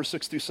 Corinthians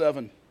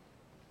 4:6-7.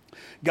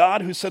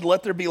 God, who said,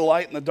 "Let there be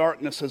light in the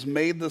darkness," has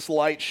made this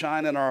light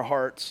shine in our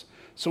hearts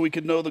so we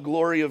could know the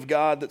glory of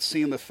God that's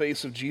seen in the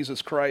face of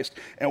Jesus Christ.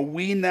 And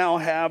we now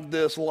have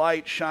this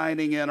light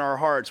shining in our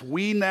hearts.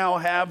 We now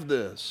have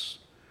this.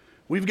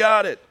 We've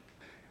got it.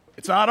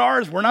 It's not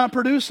ours. We're not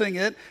producing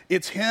it.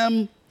 It's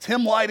Him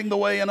lighting the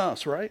way in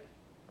us, right?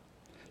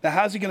 Now,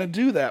 how's He going to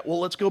do that? Well,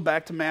 let's go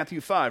back to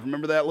Matthew 5.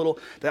 Remember that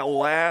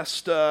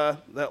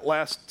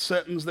last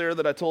sentence there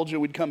that I told you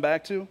we'd come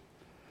back to?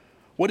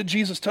 What did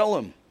Jesus tell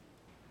him?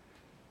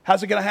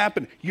 How's it going to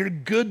happen? Your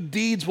good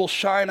deeds will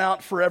shine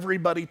out for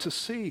everybody to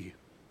see.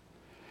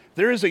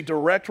 There is a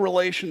direct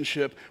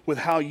relationship with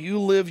how you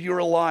live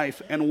your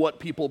life and what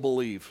people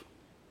believe.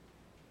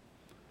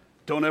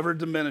 Don't ever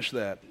diminish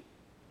that.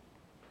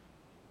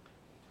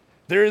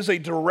 There is a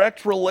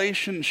direct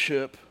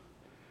relationship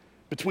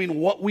between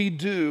what we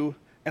do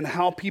and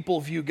how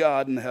people view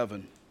God in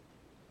heaven.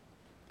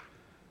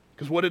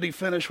 Because what did He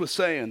finish with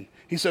saying?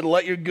 He said,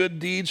 "Let your good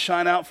deeds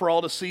shine out for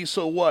all to see."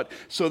 So what?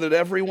 So that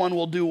everyone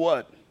will do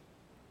what?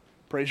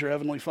 Praise your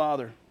Heavenly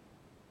Father.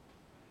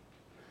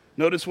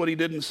 Notice what He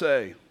didn't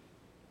say.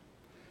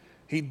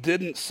 He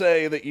didn't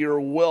say that your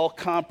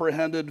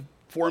well-comprehended,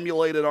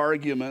 formulated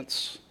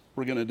arguments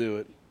were going to do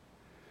it.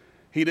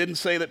 He didn't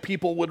say that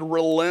people would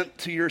relent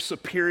to your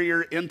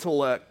superior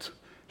intellect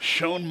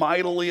shown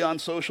mightily on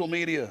social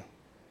media.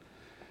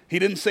 He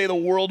didn't say the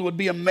world would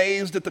be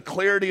amazed at the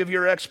clarity of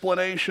your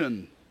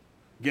explanation.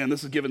 Again,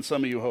 this is giving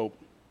some of you hope.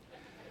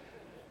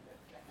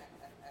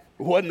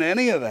 It wasn't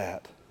any of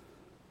that.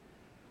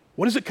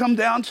 What does it come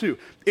down to?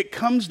 It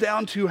comes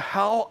down to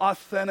how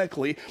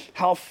authentically,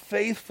 how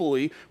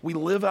faithfully we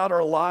live out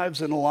our lives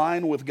in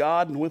line with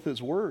God and with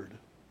His Word.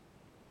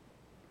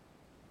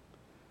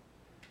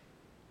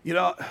 You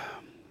know,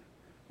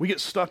 we get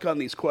stuck on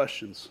these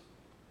questions.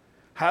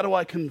 How do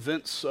I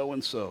convince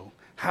so-and-so?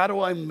 How do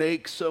I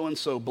make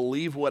so-and-so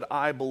believe what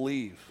I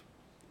believe?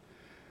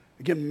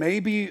 Again,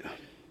 maybe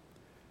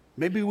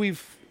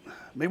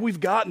we've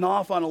gotten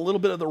off on a little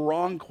bit of the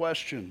wrong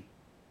question.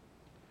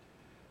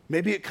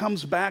 Maybe it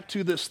comes back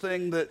to this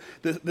thing that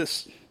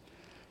this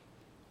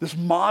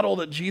model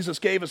that Jesus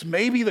gave us.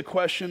 Maybe the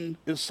question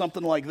is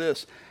something like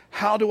this: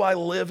 how do I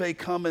live a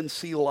come and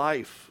see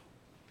life?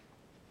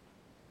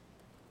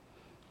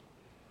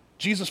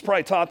 Jesus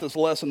probably taught this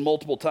lesson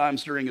multiple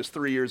times during His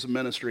 3 years of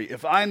ministry.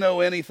 If I know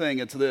anything,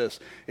 it's this.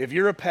 If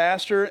you're a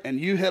pastor and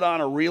you hit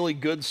on a really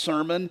good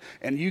sermon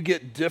and you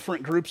get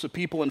different groups of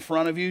people in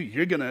front of you,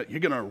 you're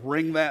gonna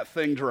wring that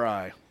thing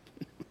dry.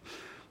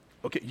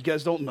 Okay, you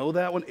guys don't know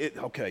that one?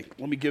 Okay,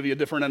 let me give you a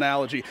different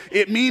analogy.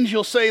 It means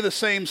you'll say the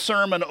same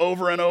sermon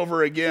over and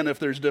over again if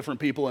there's different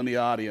people in the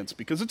audience,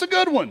 because it's a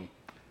good one.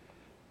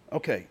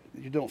 Okay,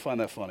 you don't find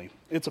that funny.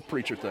 It's a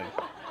preacher thing.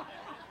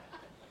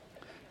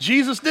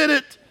 Jesus did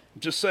it.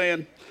 Just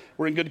saying,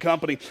 we're in good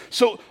company.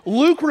 So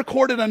Luke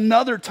recorded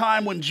another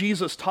time when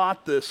Jesus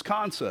taught this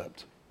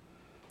concept.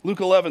 Luke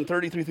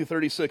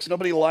 11:33-36.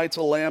 Nobody lights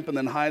a lamp and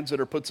then hides it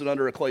or puts it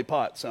under a clay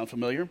pot. Sound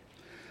familiar?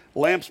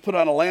 Lamps put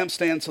on a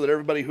lampstand so that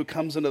everybody who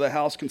comes into the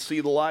house can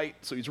see the light.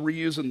 So He's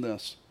reusing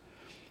this.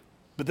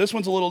 But this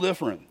one's a little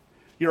different.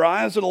 Your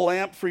eyes are the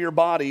lamp for your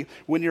body.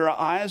 When your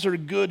eyes are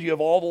good, you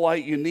have all the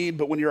light you need.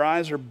 But when your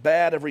eyes are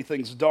bad,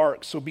 everything's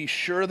dark. So be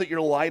sure that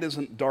your light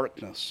isn't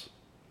darkness.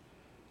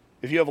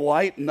 If you have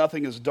light and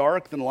nothing is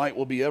dark, then light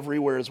will be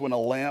everywhere, as when a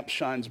lamp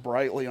shines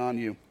brightly on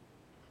you.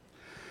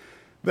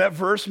 That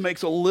verse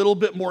makes a little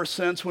bit more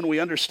sense when we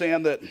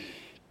understand that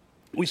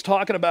He's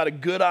talking about a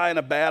good eye and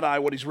a bad eye.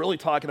 What He's really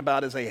talking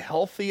about is a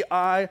healthy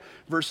eye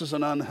versus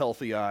an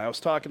unhealthy eye. I was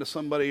talking to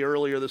somebody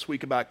earlier this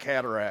week about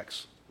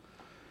cataracts.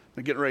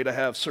 They're getting ready to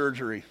have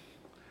surgery.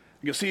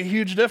 You can see a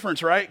huge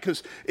difference, right?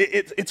 Because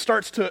it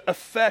starts to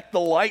affect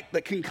the light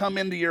that can come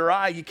into your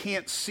eye. You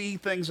can't see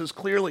things as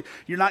clearly.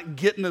 You're not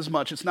getting as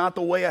much. It's not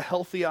the way a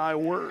healthy eye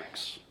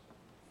works.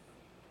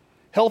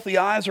 Healthy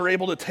eyes are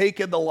able to take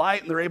in the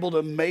light, and they're able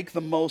to make the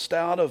most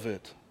out of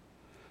it.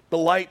 The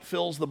light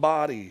fills the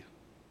body.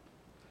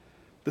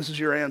 This is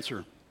your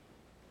answer.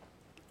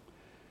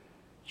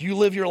 You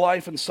live your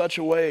life in such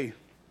a way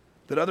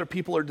that other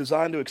people are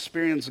designed to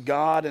experience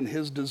God and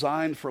His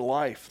design for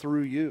life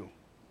through you.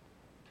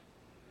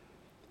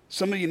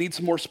 Some of you need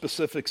some more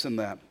specifics in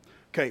that.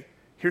 Okay,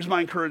 here's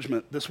my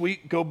encouragement. This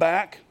week, go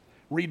back,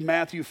 Read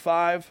Matthew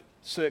 5,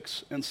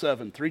 6, and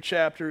 7. 3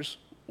 chapters,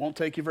 won't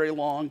take you very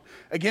long.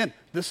 Again,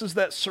 this is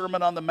that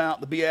Sermon on the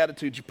Mount, the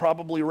Beatitudes. You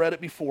probably read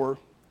it before.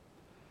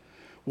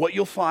 What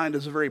you'll find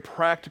is a very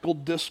practical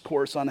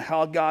discourse on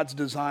how God's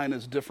design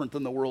is different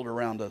than the world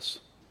around us.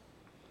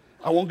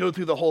 I won't go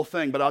through the whole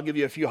thing, but I'll give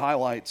you a few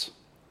highlights.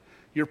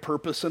 Your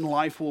purpose in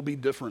life will be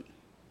different.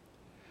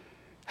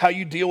 How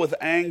you deal with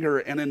anger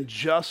and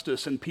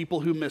injustice and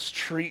people who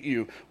mistreat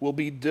you will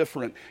be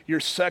different. Your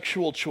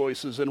sexual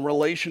choices and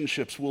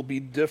relationships will be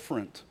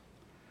different.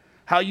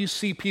 How you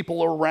see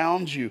people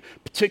around you,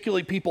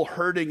 particularly people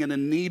hurting and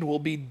in need, will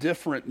be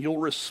different. You'll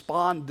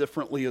respond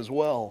differently as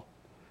well.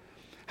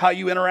 How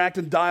you interact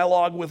and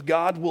dialogue with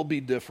God will be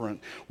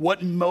different.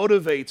 What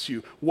motivates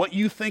you, what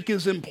you think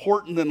is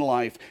important in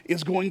life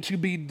is going to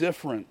be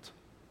different.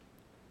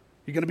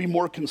 You're going to be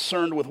more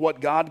concerned with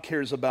what God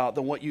cares about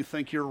than what you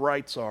think your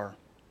rights are.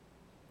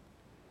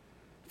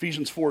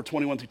 Ephesians 4,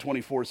 21 through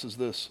 24 says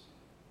this: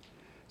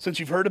 since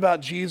you've heard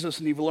about Jesus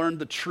and you've learned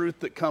the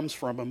truth that comes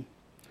from him,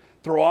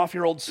 throw off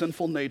your old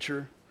sinful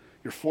nature,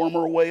 your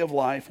former way of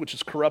life, which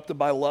is corrupted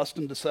by lust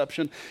and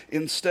deception.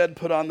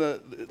 Instead,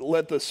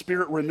 let the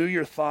Spirit renew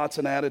your thoughts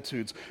and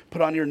attitudes.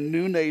 Put on your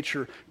new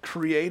nature,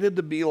 created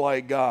to be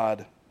like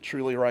God,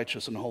 truly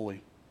righteous and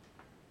holy.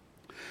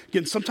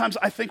 Again, sometimes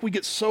I think we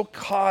get so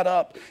caught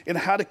up in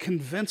how to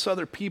convince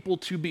other people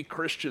to be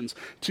Christians,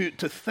 to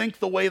think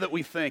the way that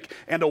we think,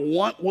 and to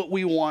want what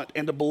we want,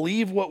 and to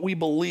believe what we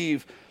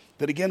believe,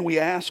 that again, we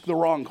ask the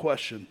wrong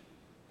question.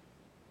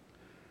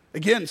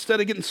 Again, instead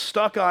of getting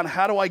stuck on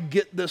how do I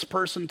get this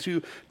person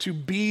to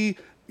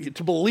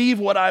believe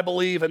what I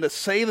believe and to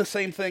say the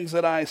same things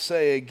that I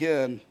say,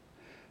 again,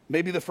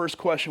 maybe the first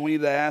question we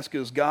need to ask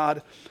is,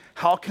 God,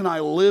 how can I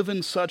live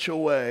in such a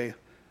way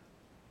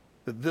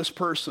that this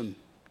person,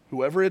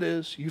 whoever it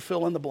is, you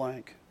fill in the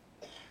blank,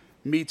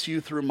 meets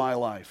you through my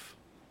life?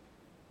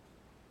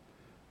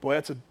 Boy,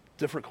 that's a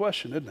different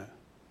question, isn't it?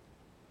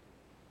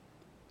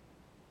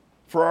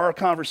 For our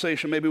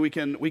conversation, maybe we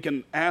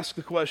can ask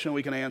the question,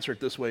 we can answer it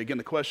this way. Again,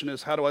 the question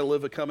is, how do I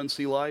live a come and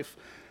see life?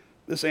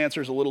 This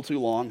answer is a little too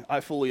long,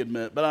 I fully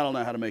admit, but I don't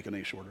know how to make it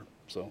any shorter,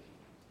 so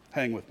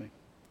hang with me.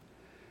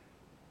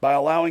 By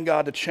allowing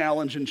God to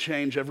challenge and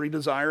change every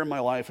desire in my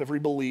life, every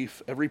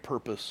belief, every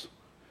purpose,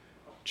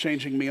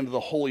 changing me into the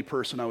holy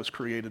person I was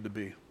created to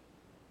be.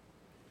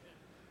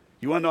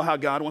 You want to know how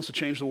God wants to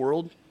change the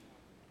world?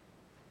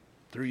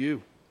 Through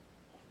you.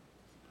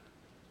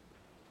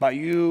 By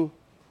you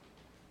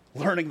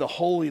learning the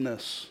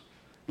holiness,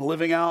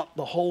 living out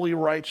the holy,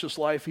 righteous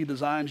life he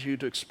designs you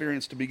to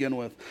experience to begin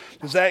with.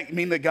 Does that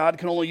mean that God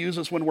can only use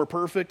us when we're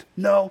perfect?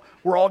 No,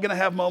 we're all going to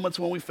have moments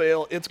when we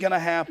fail. It's going to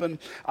happen.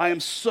 I am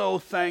so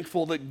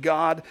thankful that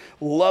God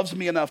loves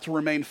me enough to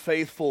remain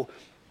faithful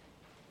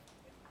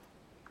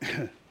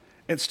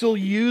and still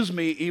use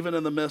me even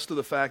in the midst of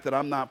the fact that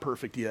I'm not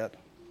perfect yet.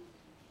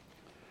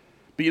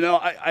 But you know,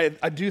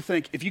 I do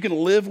think if you can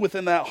live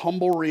within that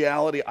humble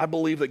reality, I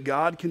believe that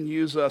God can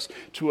use us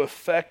to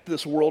affect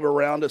this world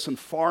around us in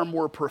far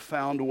more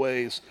profound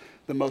ways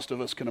than most of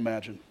us can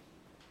imagine.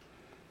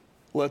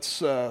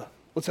 Let's have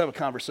a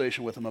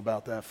conversation with him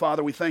about that.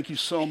 Father, we thank you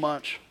so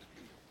much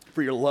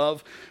for your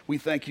love. We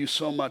thank you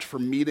so much for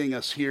meeting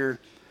us here.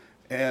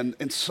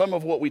 And some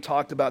of what we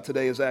talked about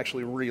today is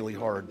actually really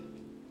hard.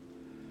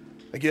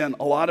 Again,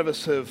 a lot of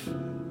us have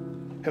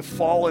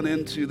fallen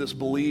into this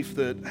belief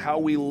that how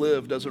we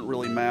live doesn't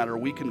really matter.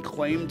 We can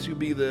claim to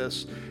be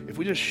this. If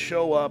we just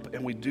show up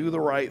and we do the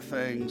right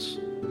things,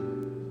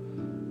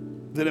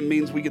 then it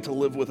means we get to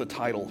live with a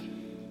title.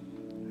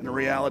 And the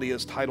reality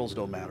is titles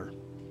don't matter.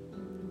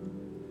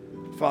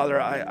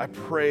 Father, I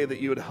pray that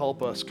you would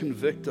help us,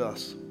 convict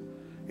us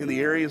in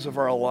the areas of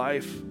our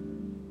life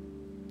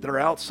that are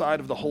outside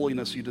of the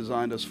holiness you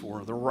designed us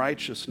for, the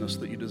righteousness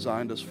that you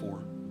designed us for.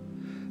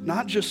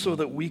 Not just so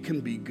that we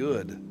can be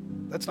good.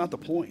 That's not the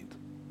point.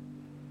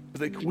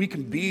 But that we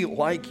can be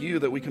like you,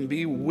 that we can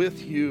be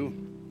with you,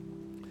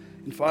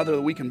 and Father,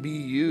 that we can be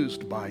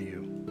used by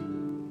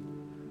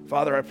you.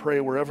 Father, I pray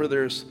wherever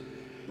there's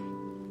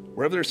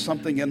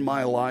something in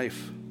my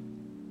life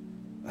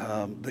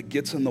that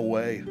gets in the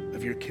way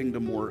of your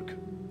kingdom work,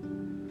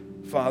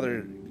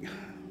 Father,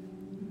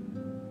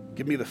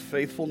 give me the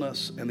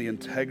faithfulness and the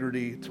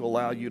integrity to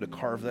allow you to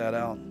carve that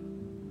out.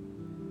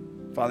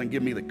 Father, and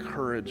give me the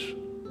courage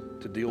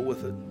to deal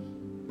with it,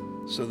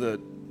 so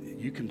that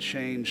you can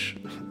change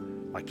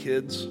my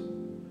kids,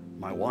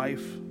 my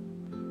wife,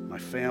 my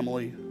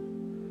family,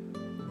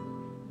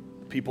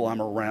 people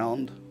I'm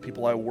around,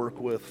 people I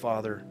work with,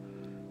 Father,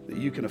 that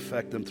you can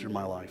affect them through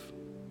my life.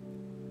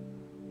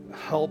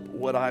 Help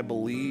what I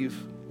believe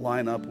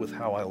line up with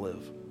how I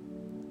live.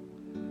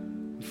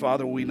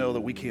 Father, we know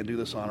that we can't do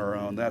this on our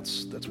own.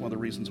 That's one of the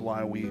reasons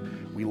why we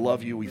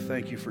love you. We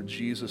thank you for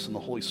Jesus and the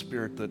Holy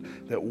Spirit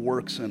that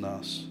works in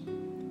us.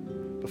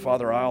 But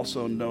Father, I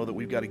also know that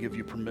we've got to give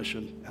you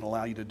permission and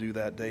allow you to do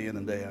that day in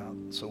and day out.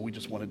 So we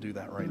just want to do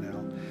that right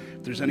now.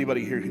 If there's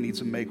anybody here who needs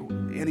to make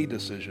any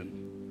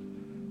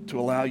decision to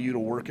allow you to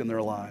work in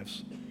their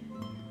lives,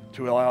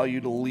 to allow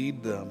you to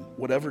lead them,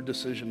 whatever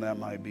decision that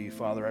might be.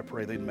 Father, I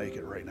pray they'd make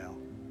it right now.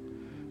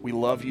 We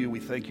love you. We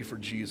thank you for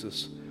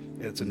Jesus.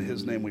 It's in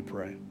his name we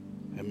pray.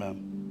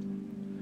 Amen.